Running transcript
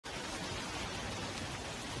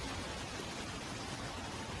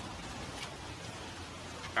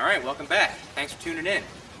Alright, welcome back. Thanks for tuning in.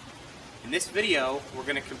 In this video, we're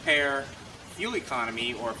going to compare fuel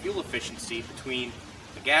economy or fuel efficiency between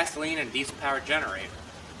a gasoline and diesel powered generator.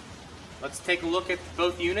 Let's take a look at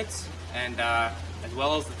both units and as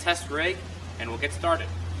well as the test rig, and we'll get started.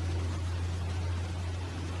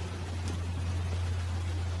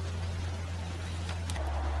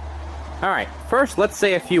 Alright, first let's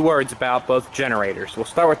say a few words about both generators. We'll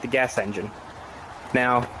start with the gas engine.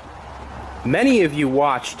 Now, many of you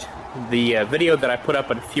watched the video that I put up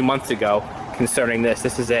a few months ago concerning this.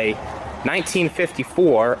 This is a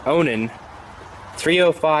 1954 Onan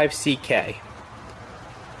 305CK.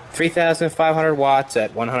 3,500 watts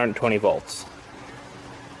at 120 volts.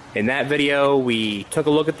 In that video, we took a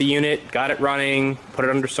look at the unit, got it running, put it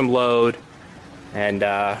under some load, and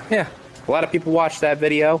yeah, a lot of people watched that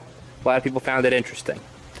video. A lot of people found it interesting.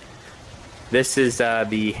 This is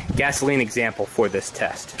the gasoline example for this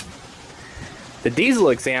test. The diesel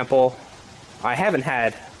example I haven't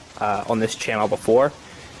had on this channel before.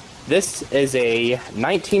 This is a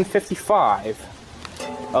 1955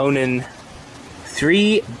 Onan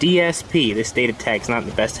 3DSP. This dated tag's not in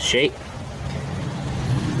the best of shape.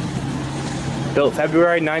 Built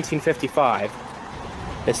February 1955.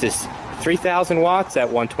 This is 3,000 watts at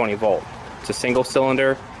 120 volt. It's a single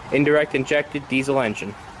cylinder, indirect injected diesel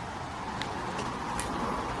engine.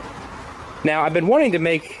 Now, I've been wanting to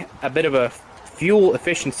make a bit of a fuel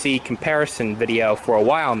efficiency comparison video for a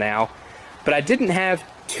while now, but I didn't have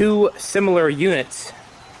two similar units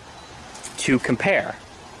to compare.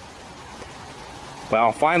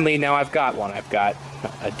 Well, finally now I've got one. I've got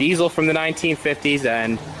a diesel from the 1950s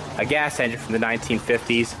and a gas engine from the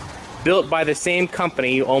 1950s, built by the same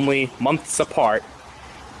company, only months apart.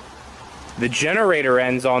 The generator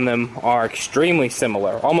ends on them are extremely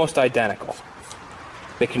similar, almost identical.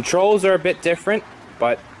 The controls are a bit different,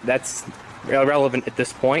 but that's irrelevant at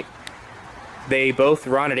this point. They both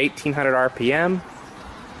run at 1800 RPM.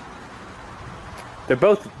 They're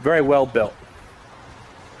both very well built.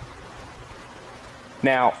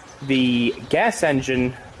 Now, the gas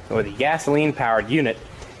engine, or the gasoline powered unit,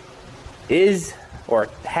 is, or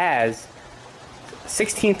has,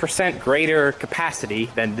 16% greater capacity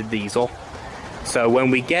than the diesel. So when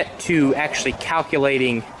we get to actually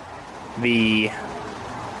calculating the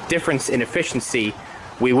difference in efficiency,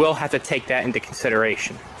 we will have to take that into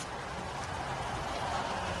consideration.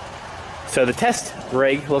 So the test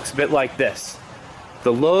rig looks a bit like this.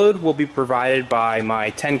 The load will be provided by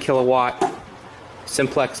my 10 kilowatt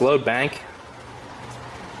simplex load bank.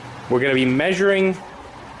 We're going to be measuring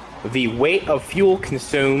the weight of fuel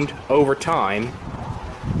consumed over time.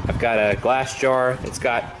 I've got a glass jar. It's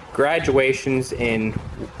got graduations in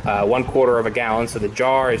 1/4 of a gallon, so the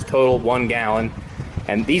jar is totaled 1 gallon.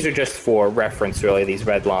 And these are just for reference, really, these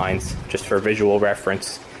red lines, just for visual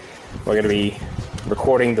reference. We're going to be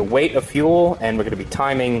recording the weight of fuel, and we're going to be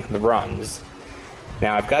timing the runs.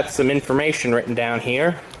 Now, I've got some information written down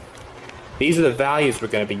here. These are the values we're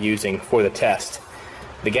going to be using for the test.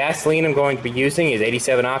 The gasoline I'm going to be using is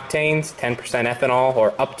 87 octanes, 10% ethanol,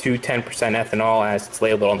 or up to 10% ethanol as it's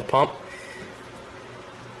labeled on the pump.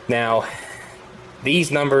 Now, these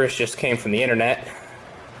numbers just came from the internet.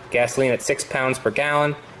 Gasoline at 6 pounds per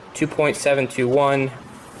gallon, 2.721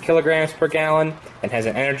 kilograms per gallon, and has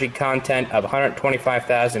an energy content of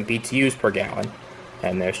 125,000 BTUs per gallon.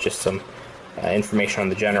 And there's just some information on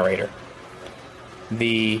the generator.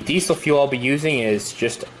 The diesel fuel I'll be using is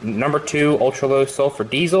just number 2 ultra low sulfur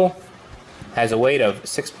diesel. Has a weight of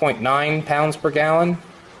 6.9 pounds per gallon,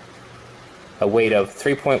 a weight of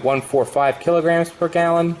 3.145 kilograms per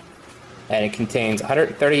gallon, and it contains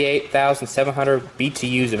 138,700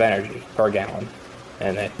 BTUs of energy per gallon.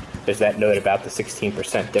 And there's that note about the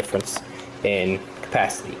 16% difference in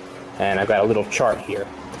capacity. And I've got a little chart here.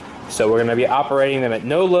 So we're going to be operating them at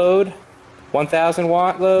no load, 1,000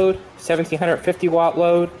 watt load, 1,750 watt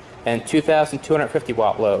load, and 2,250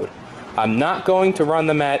 watt load. I'm not going to run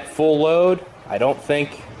them at full load. I don't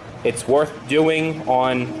think it's worth doing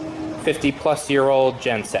on 50-plus-year-old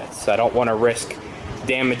gensets. So I don't want to risk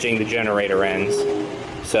damaging the generator ends.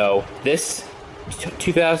 So this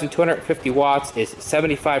 2,250 watts is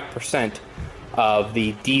 75% of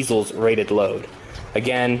the diesel's rated load.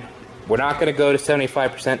 Again, we're not going to go to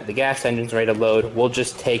 75% of the gas engine's rated load. We'll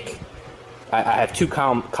just take, I have two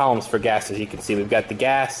columns for gas, as you can see. We've got the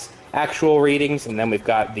gas actual readings, and then we've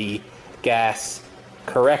got the gas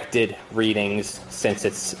corrected readings. Since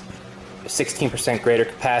it's 16% greater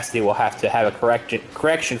capacity, we'll have to have a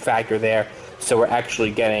correction factor there, so we're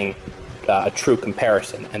actually getting a true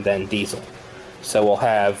comparison, and then diesel. So we'll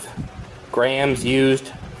have grams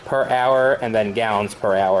used per hour and then gallons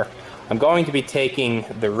per hour I'm going to be taking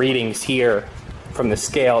the readings here from the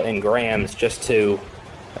scale in grams just to,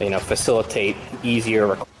 facilitate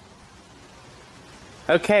easier.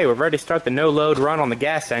 Okay, we're ready to start the no-load run on the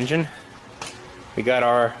gas engine. We got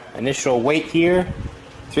our initial weight here,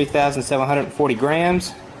 3,740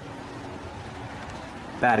 grams.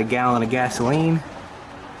 About a gallon of gasoline.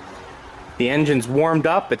 The engine's warmed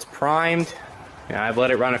up, it's primed. I've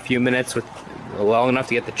let it run a few minutes long enough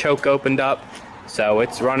to get the choke opened up. So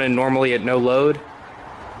it's running normally at no load.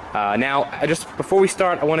 Now, before we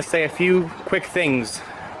start, I want to say a few quick things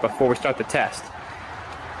before we start the test.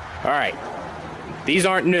 Alright, these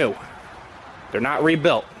aren't new. They're not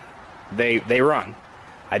rebuilt. They run.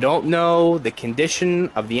 I don't know the condition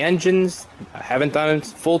of the engines. I haven't done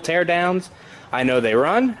full teardowns. I know they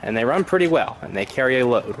run, and they run pretty well, and they carry a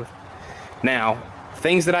load. Now,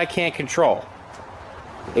 things that I can't control.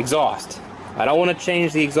 Exhaust. I don't want to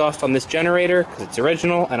change the exhaust on this generator because it's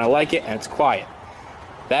original and I like it and it's quiet.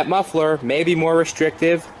 That muffler may be more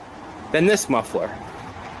restrictive than this muffler.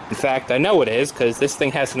 In fact, I know it is because this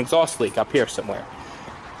thing has an exhaust leak up here somewhere.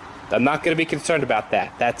 I'm not going to be concerned about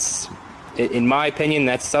that. That's, in my opinion,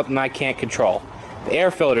 that's something I can't control. The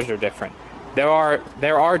air filters are different. There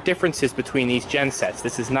are differences between these gen sets.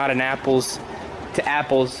 This is not an apples to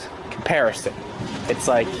apples comparison. It's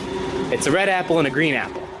like it's a red apple and a green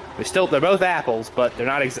apple. They're both apples, but they're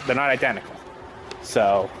not identical.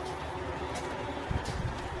 So,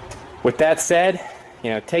 with that said,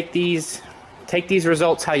 take these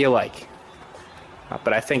results how you like.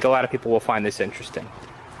 But I think a lot of people will find this interesting.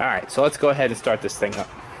 All right, so let's go ahead and start this thing up.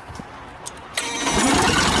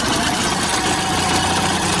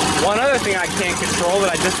 One other thing I can't control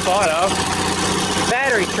that I just thought of: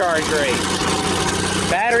 battery charge rate.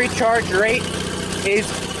 Battery charge rate is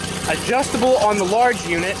adjustable on the large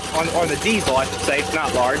unit, on the diesel, I should say. It's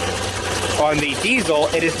not large. On the diesel,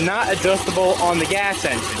 it is not adjustable on the gas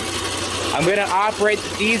engine. I'm going to operate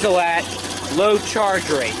the diesel at low charge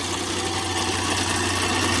rate.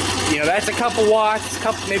 That's a couple watts,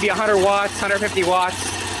 maybe 100 watts, 150 watts.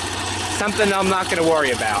 Something I'm not going to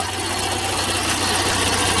worry about.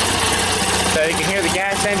 So you can hear the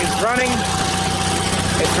gas engine's running.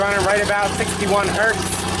 It's running right about 61 hertz.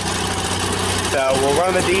 So we'll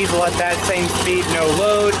run the diesel at that same speed, no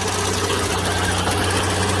load.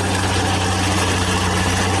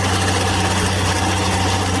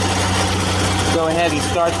 Go ahead and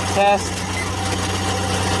start the test.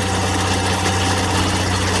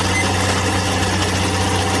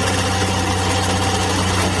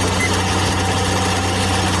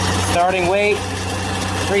 Starting weight,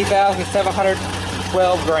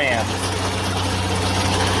 3,712 grams.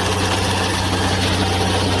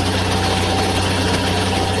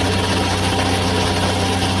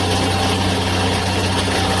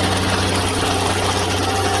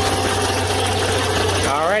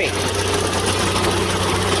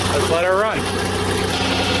 Let's let her run.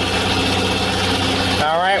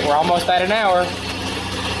 Alright, we're almost at an hour.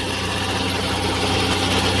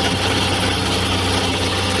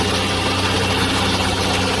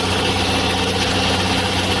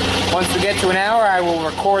 Once we get to an hour, I will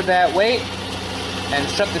record that weight and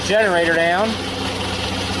shut the generator down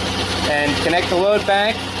and connect the load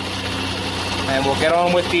bank, and we'll get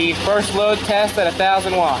on with the first load test at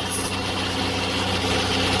 1,000 watts.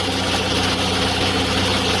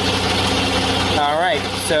 Alright,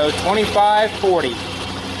 so 2540.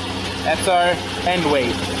 That's our end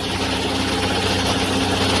weight.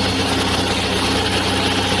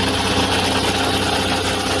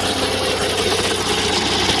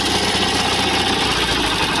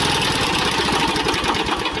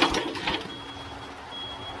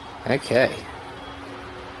 Okay.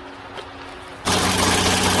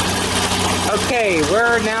 Okay,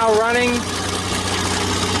 we're now running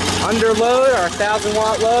under load, our 1,000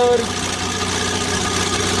 watt load.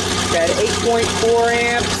 Got 8.4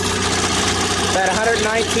 amps, about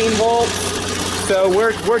 119 volts. So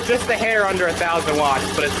we're just a hair under 1,000 watts,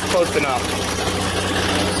 but it's close enough.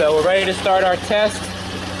 So we're ready to start our test.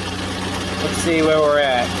 Let's see where we're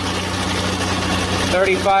at.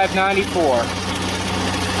 3594.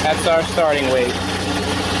 That's our starting weight.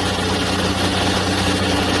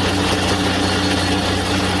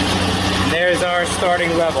 And there's our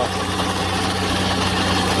starting level.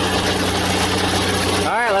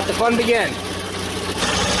 Alright, let the fun begin.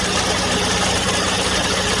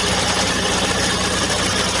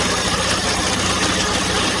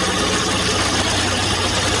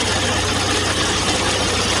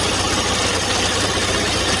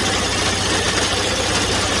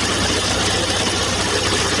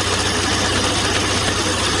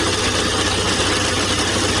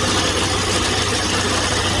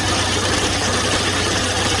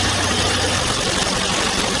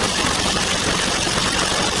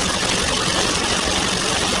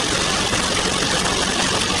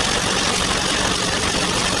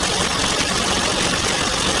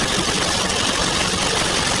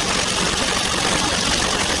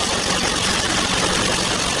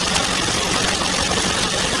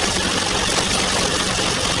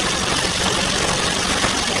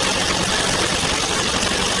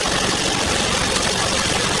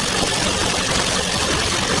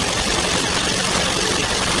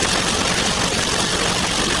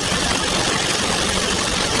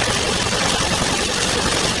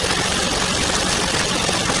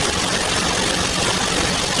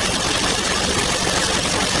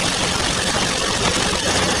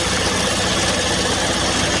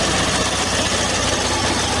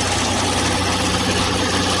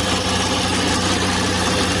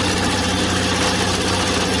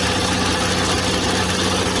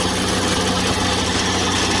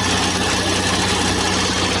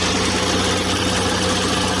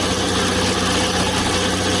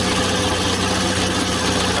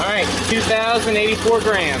 2,084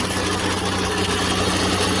 grams.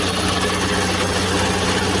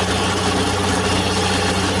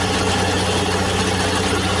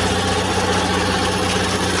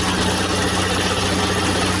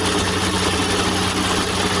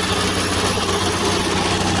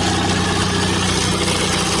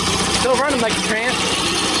 Still running like a tramp.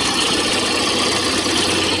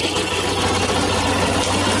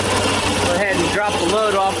 Go ahead and drop the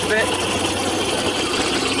load off of it.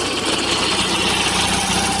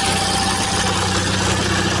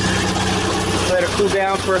 Let it cool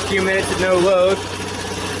down for a few minutes at no load.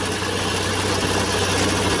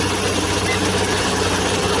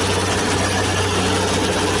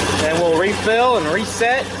 Then we'll refill and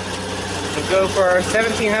reset and go for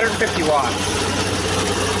 1,750 watts.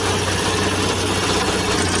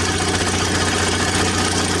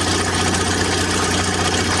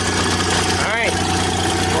 Alright,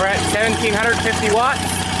 we're at 1,750 watts.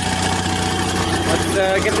 Let's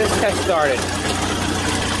get this test started.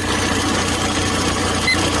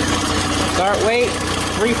 Start weight,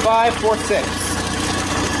 3546.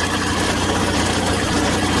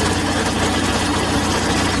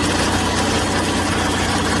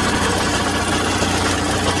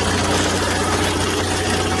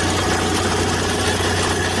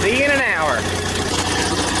 See you in an hour.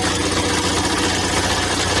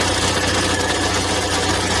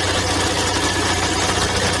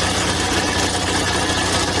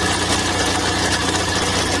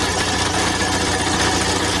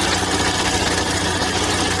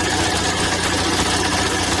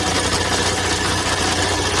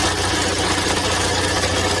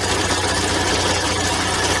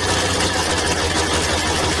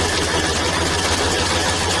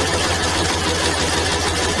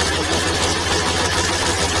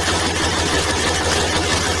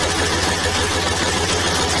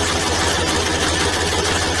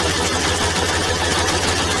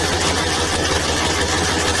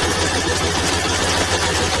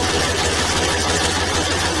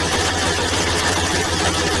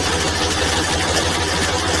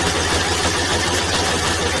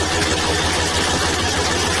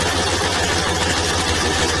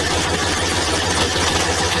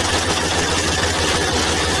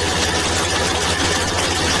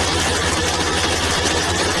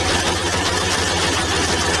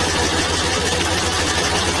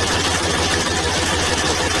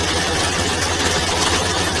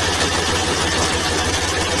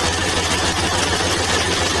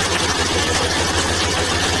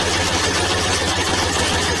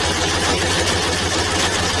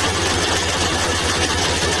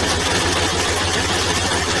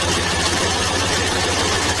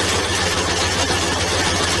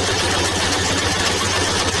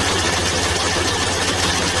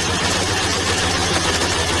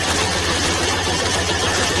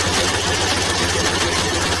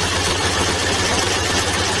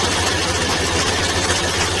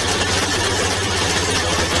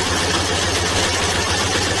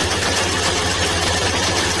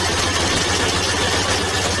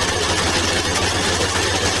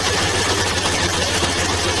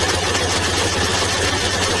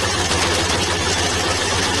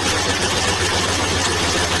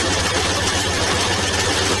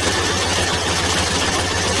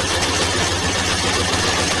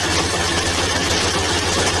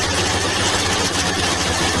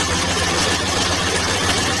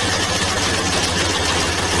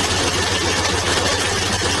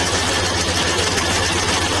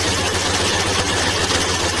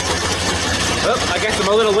 Oh, I guess I'm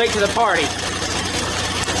a little late to the party. Let's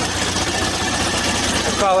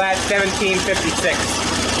call that 1756.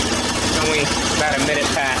 Only about a minute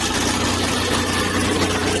past.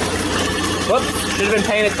 Whoops, should have been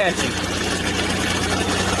paying attention.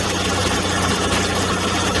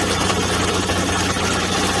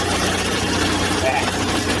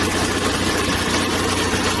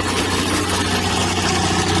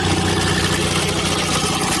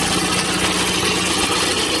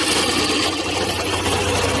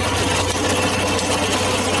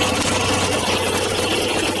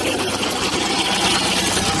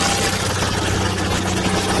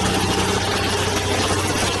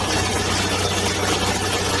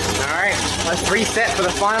 Let's reset for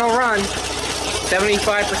the final run.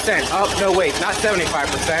 75%. Oh, no, wait, not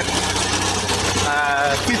 75%.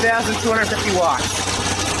 2,250 watts.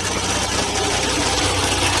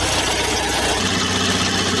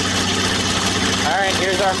 Alright,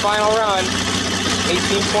 here's our final run.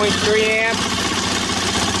 18.3 amps.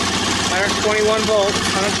 121 volts.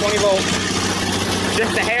 120 volts.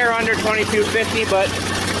 Just a hair under 2250, but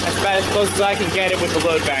that's about as close as I can get it with the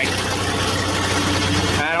load bank.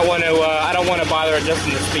 I don't want to bother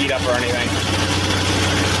adjusting the speed up or anything.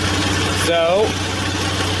 So,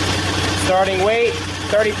 starting weight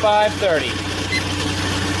 3530.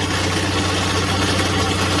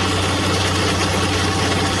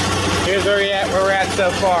 Here's where we're at so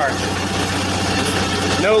far.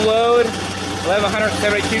 No load,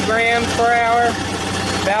 1172 grams per hour.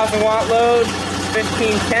 1000 watt load,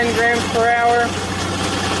 1510 grams per hour.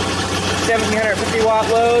 1750 watt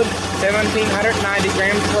load, 1790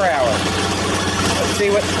 grams per hour. Let's see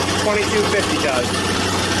what 2250 does.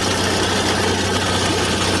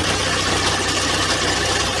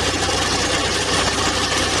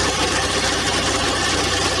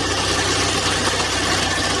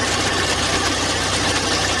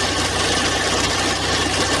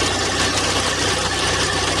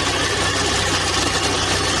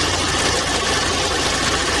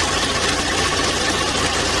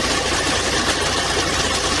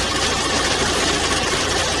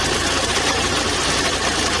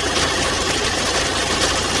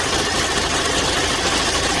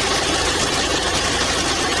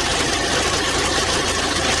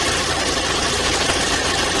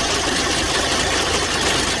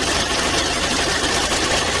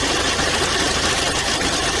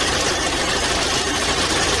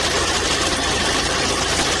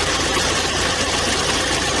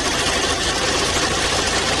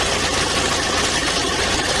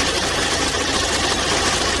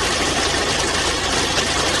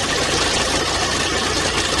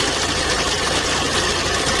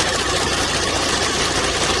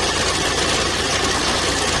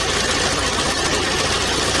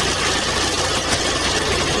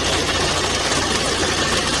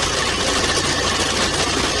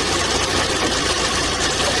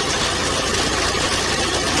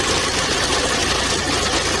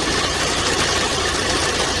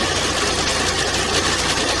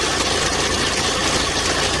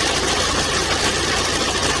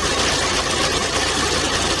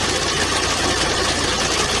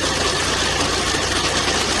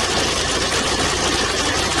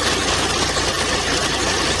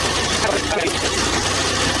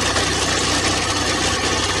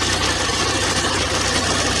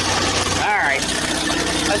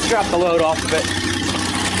 Let's drop the load off of it.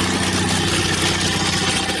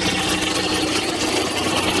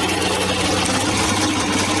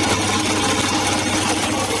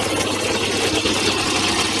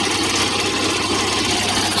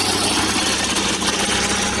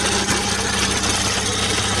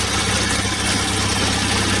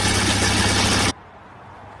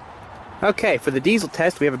 Okay, for the diesel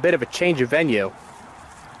test, we have a bit of a change of venue.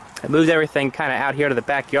 I moved everything kind of out here to the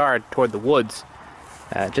backyard toward the woods,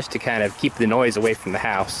 just to kind of keep the noise away from the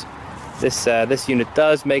house. This unit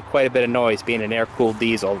does make quite a bit of noise, being an air-cooled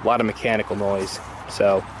diesel, a lot of mechanical noise.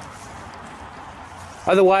 So,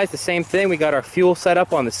 otherwise the same thing. We got our fuel set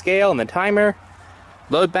up on the scale and the timer.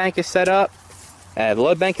 Load bank is set up. The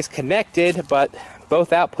load bank is connected, but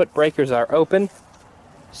both output breakers are open,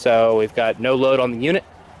 so we've got no load on the unit.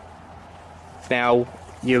 Now,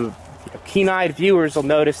 you keen-eyed viewers will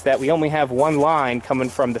notice that we only have one line coming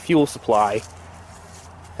from the fuel supply.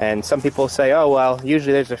 And some people say, oh, well,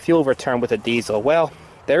 usually there's a fuel return with a diesel. Well,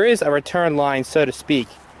 there is a return line, so to speak,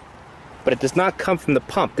 but it does not come from the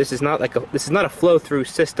pump. This is not a flow-through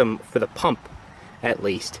system for the pump, at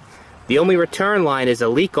least. The only return line is a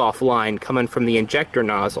leak-off line coming from the injector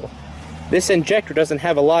nozzle. This injector doesn't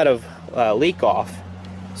have a lot of leak-off.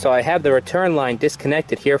 So I have the return line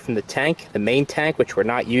disconnected here from the tank, the main tank, which we're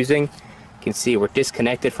not using. You can see we're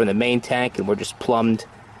disconnected from the main tank and we're just plumbed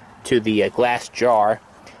to the glass jar.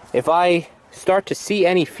 If I start to see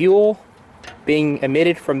any fuel being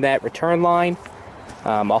emitted from that return line,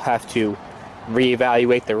 I'll have to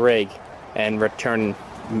reevaluate the rig and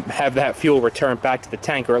have that fuel return back to the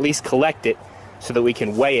tank, or at least collect it so that we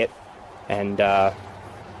can weigh it and add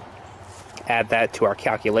that to our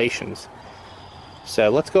calculations.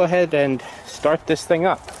 So let's go ahead and start this thing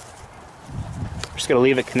up. I'm just going to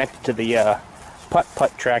leave it connected to the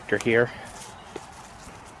putt-putt tractor here.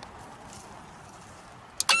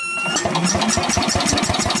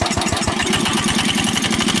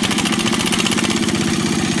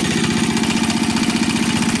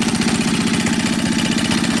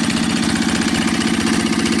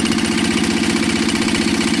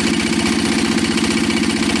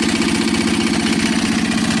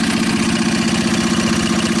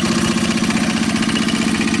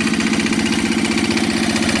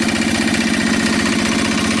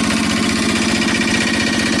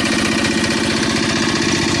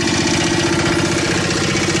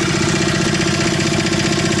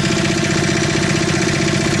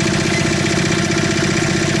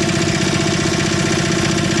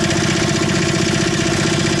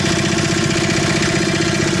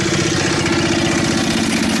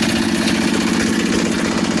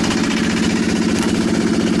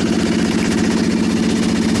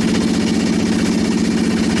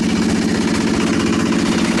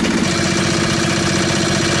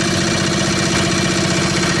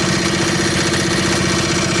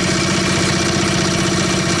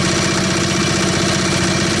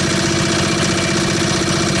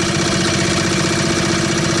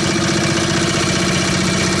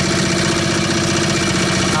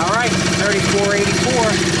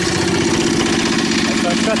 484. That's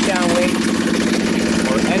our shutdown weight,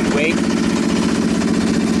 or end weight.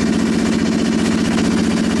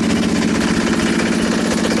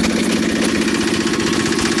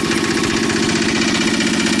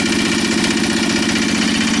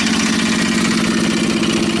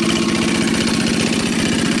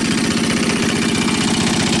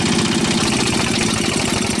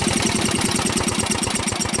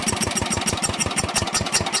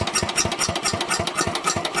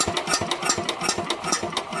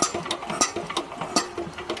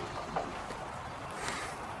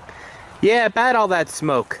 Yeah, about all that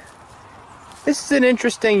smoke. This is an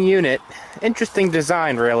interesting unit, interesting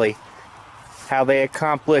design really, how they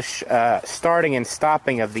accomplish starting and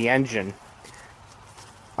stopping of the engine.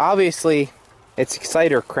 Obviously, it's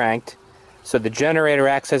exciter cranked, so the generator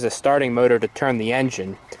acts as a starting motor to turn the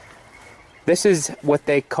engine. This is what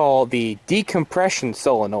they call the decompression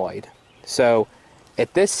solenoid. So,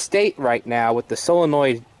 at this state right now, with the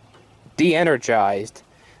solenoid de-energized,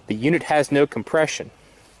 the unit has no compression.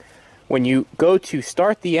 When you go to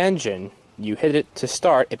start the engine, you hit it to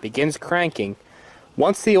start, it begins cranking.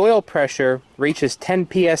 Once the oil pressure reaches 10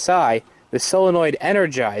 psi, the solenoid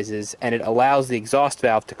energizes and it allows the exhaust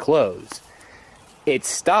valve to close. It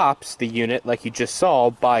stops the unit, like you just saw,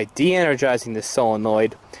 by de-energizing the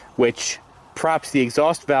solenoid, which props the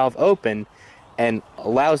exhaust valve open and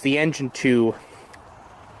allows the engine to,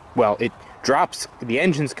 well, it drops the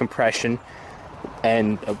engine's compression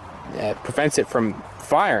and prevents it from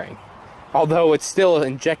firing. Although it's still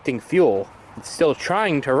injecting fuel, it's still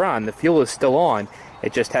trying to run, the fuel is still on,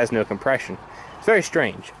 it just has no compression. It's very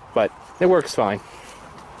strange, but it works fine.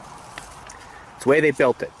 It's the way they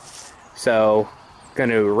built it. So, going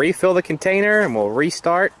to refill the container and we'll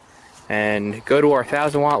restart and go to our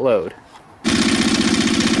 1000 watt load.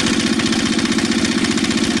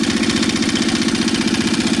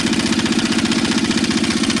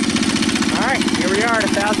 Alright, here we are at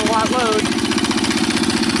 1000 watt load.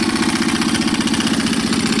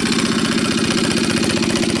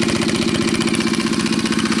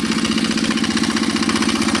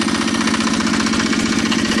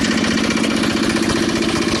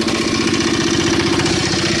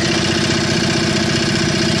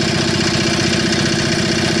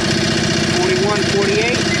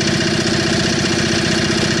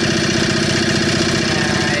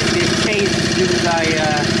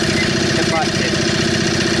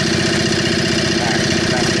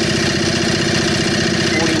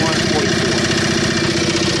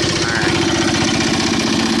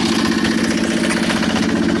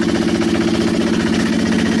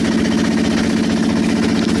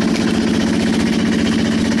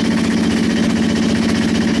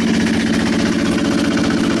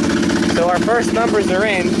 Our first numbers are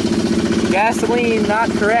in. Gasoline not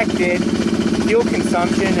corrected. Fuel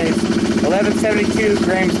consumption is 1172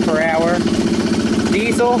 grams per hour.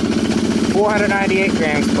 Diesel, 498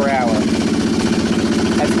 grams per hour.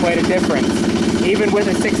 That's quite a difference. Even with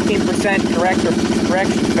a 16%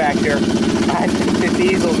 correction factor, I think the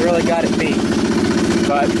diesel's really got it beat.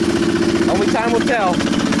 But only time will tell.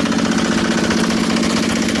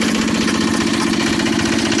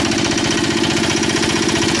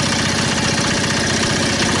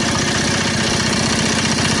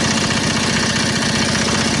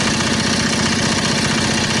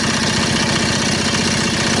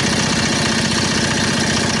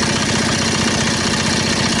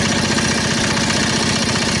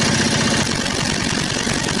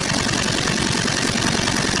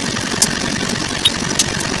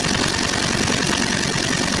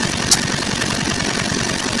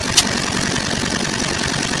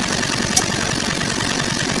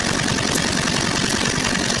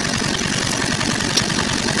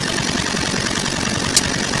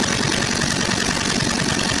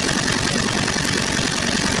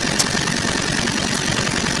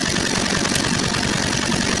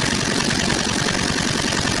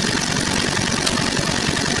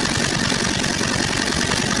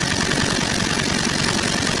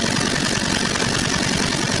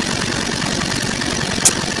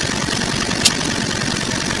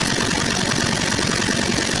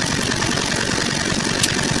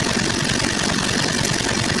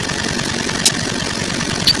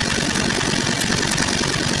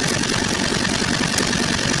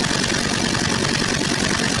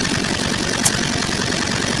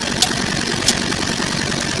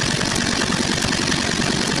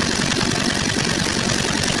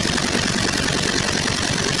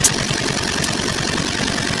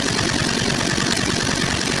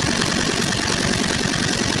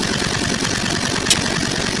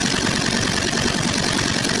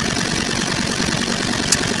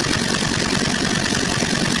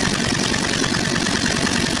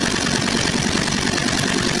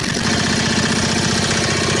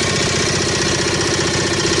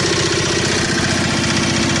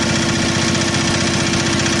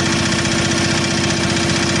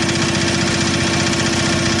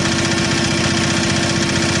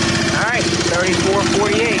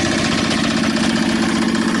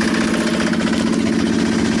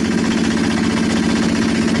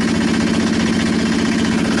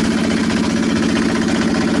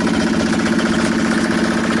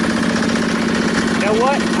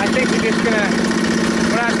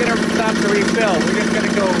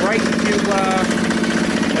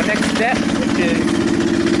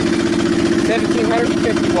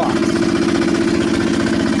 1750 watts.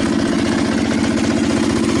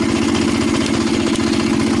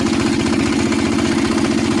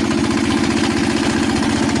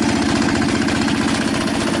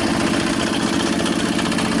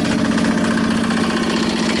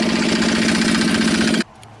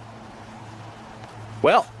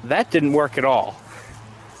 Well, that didn't work at all.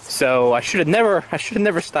 So I should have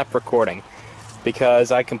never stopped recording,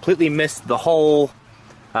 because I completely missed the whole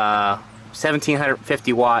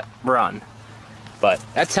 1750 watt run. But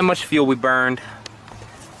that's how much fuel we burned.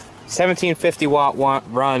 1750 watt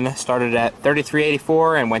run started at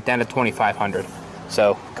 3384 and went down to 2500.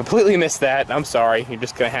 So completely missed that. I'm sorry. You're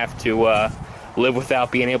just gonna have to live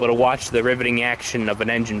without being able to watch the riveting action of an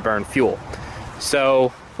engine burn fuel.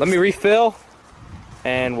 So let me refill,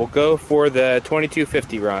 and we'll go for the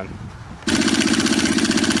 2250 run.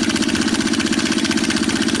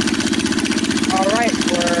 Alright,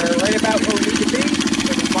 we're right about where we need to be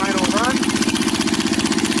for the final run.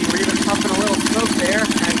 We're even puffing a little smoke there as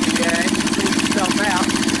the engine cleans itself out.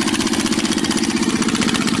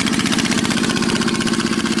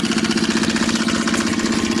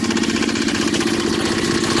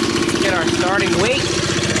 Get our starting weight.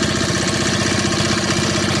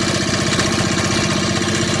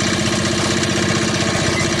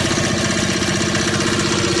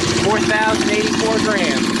 4,084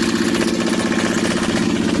 grams.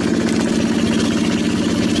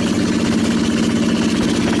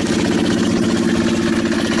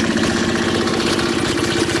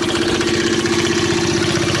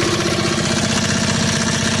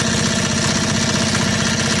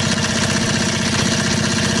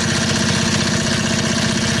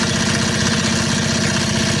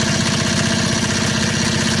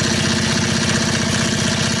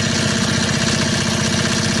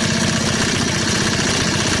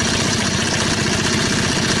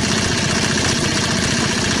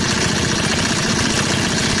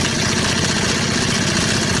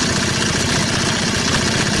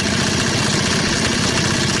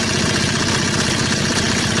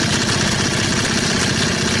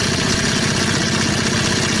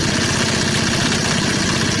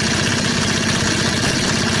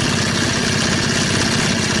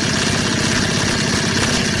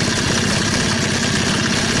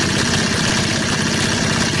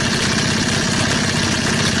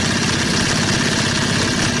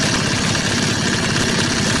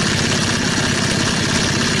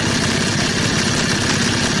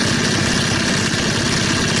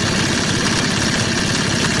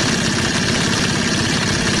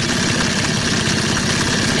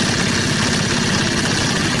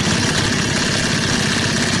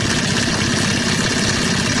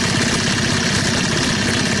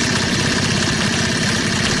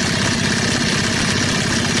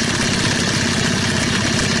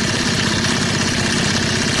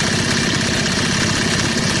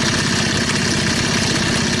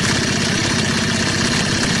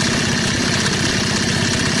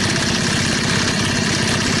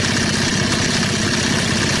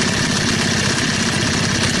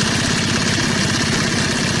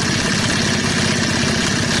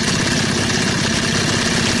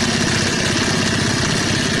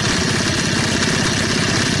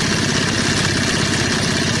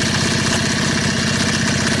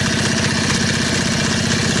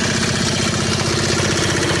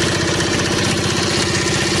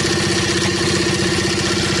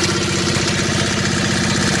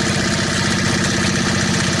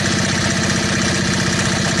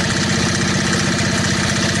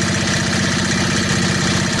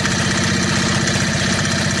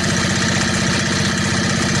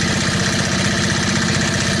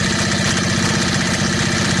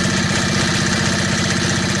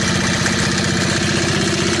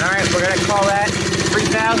 We're going to call that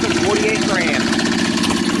 3,048 grams.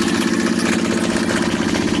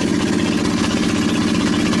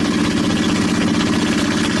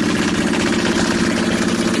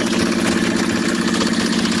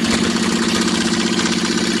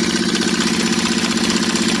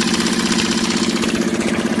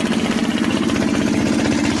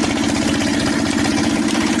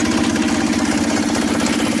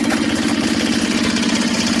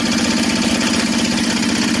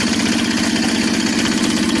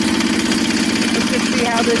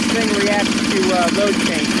 How this thing reacts to load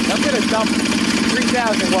changes. I'm going to dump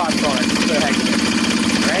 3,000 watts on it for the heck of it.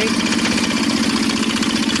 Right?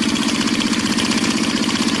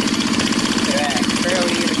 Look at that.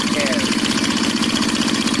 Fairly even scale.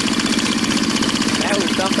 That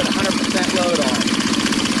was dumping 100% load on it.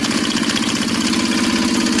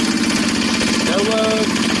 No load.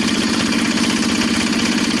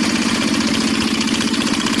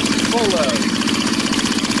 Full load.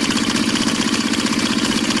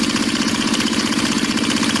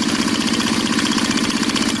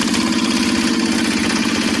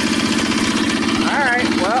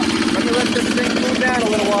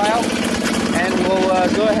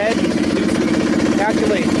 go ahead and do some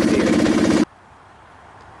calculations here.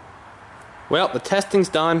 Well, the testing's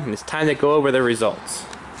done, and it's time to go over the results.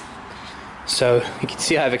 So you can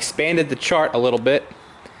see I've expanded the chart a little bit,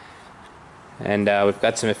 and we've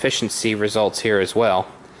got some efficiency results here as well.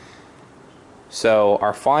 So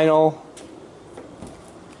our final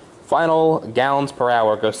gallons per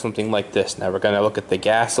hour goes something like this. Now we're going to look at the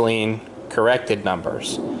gasoline corrected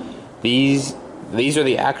numbers. These are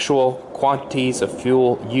the actual quantities of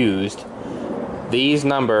fuel used. These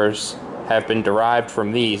numbers have been derived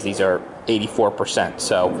from these. These are 84%.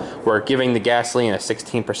 So we're giving the gasoline a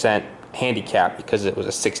 16% handicap because it was a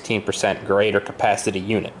 16% greater capacity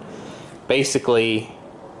unit. Basically,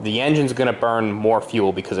 the engine's going to burn more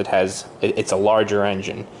fuel because it's a larger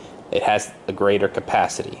engine. It has a greater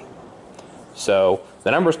capacity. So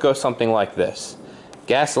the numbers go something like this.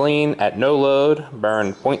 Gasoline at no load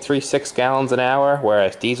burned 0.36 gallons an hour,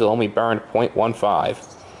 whereas diesel only burned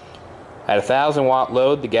 0.15. At a 1,000 watt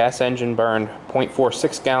load, the gas engine burned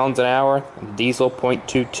 0.46 gallons an hour, and diesel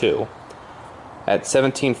 0.22. At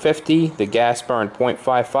 1750, the gas burned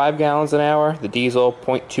 0.55 gallons an hour, the diesel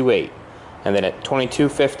 0.28. And then at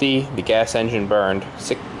 2250, the gas engine burned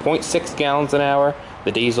 0.6 gallons an hour,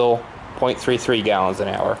 the diesel 0.33 gallons an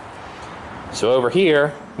hour. So over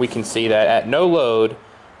here, we can see that at no load,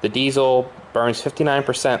 the diesel burns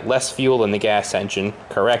 59% less fuel than the gas engine,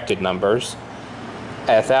 corrected numbers.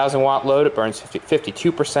 At a 1,000 watt load, it burns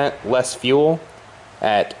 52% less fuel.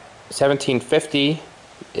 At 1750,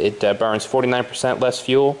 it burns 49% less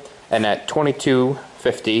fuel. And at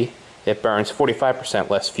 2250, it burns 45%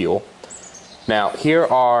 less fuel. Now, here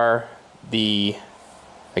are the,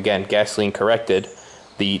 again, gasoline corrected,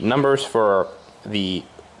 the numbers for the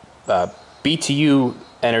BTU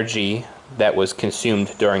energy that was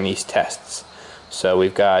consumed during these tests. So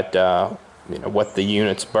we've got what the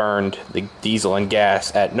units burned, the diesel and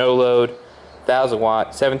gas at no load, 1,000 watt,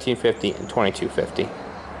 1750, and 2250.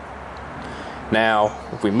 Now,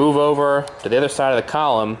 if we move over to the other side of the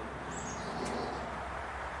column,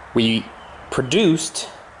 we produced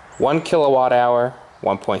 1 kilowatt hour,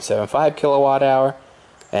 1.75 kilowatt hour,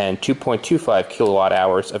 and 2.25 kilowatt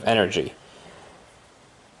hours of energy.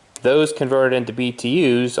 Those converted into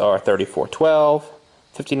BTUs are 3412,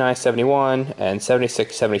 5971, and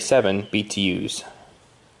 7677 BTUs.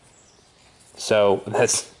 So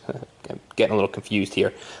that's, I'm getting a little confused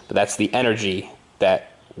here, but that's the energy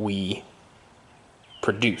that we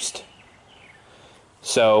produced.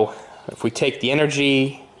 So if we take the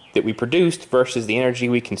energy that we produced versus the energy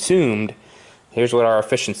we consumed, here's what our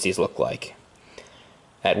efficiencies look like.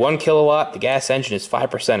 At 1 kilowatt, the gas engine is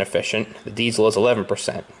 5% efficient, the diesel is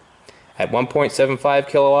 11%. At 1.75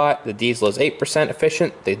 kilowatt, the diesel is 8%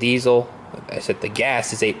 efficient, the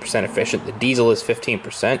gas is 8% efficient, the diesel is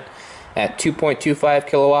 15%. At 2.25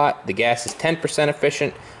 kilowatt, the gas is 10%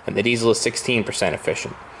 efficient, and the diesel is 16%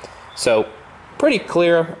 efficient. So pretty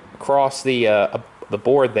clear across the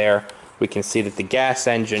board there. We can see that the gas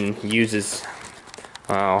engine uses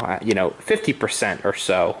 50% or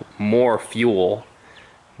so more fuel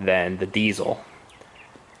than the diesel.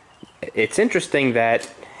 It's interesting that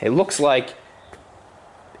it looks like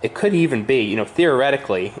it could even be,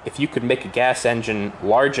 theoretically, if you could make a gas engine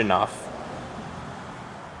large enough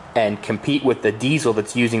and compete with the diesel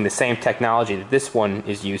that's using the same technology that this one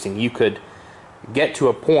is using, you could get to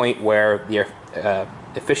a point where the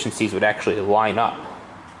efficiencies would actually line up.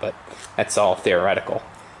 But that's all theoretical,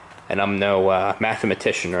 and I'm no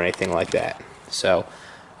mathematician or anything like that. So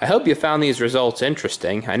I hope you found these results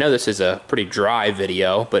interesting. I know this is a pretty dry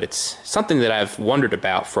video, but it's something that I've wondered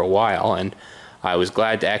about for a while, and I was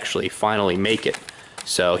glad to actually finally make it.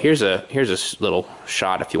 So here's a little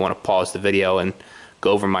shot if you want to pause the video and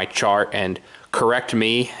go over my chart and correct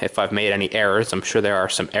me if I've made any errors. I'm sure there are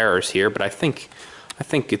some errors here, but I think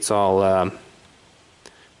it's all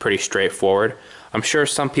pretty straightforward. I'm sure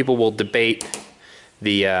some people will debate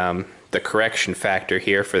the correction factor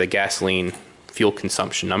here for the gasoline fuel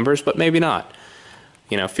consumption numbers, but maybe not.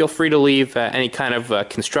 Feel free to leave any kind of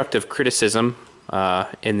constructive criticism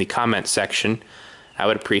in the comment section. I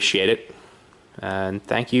would appreciate it. And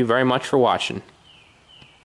thank you very much for watching.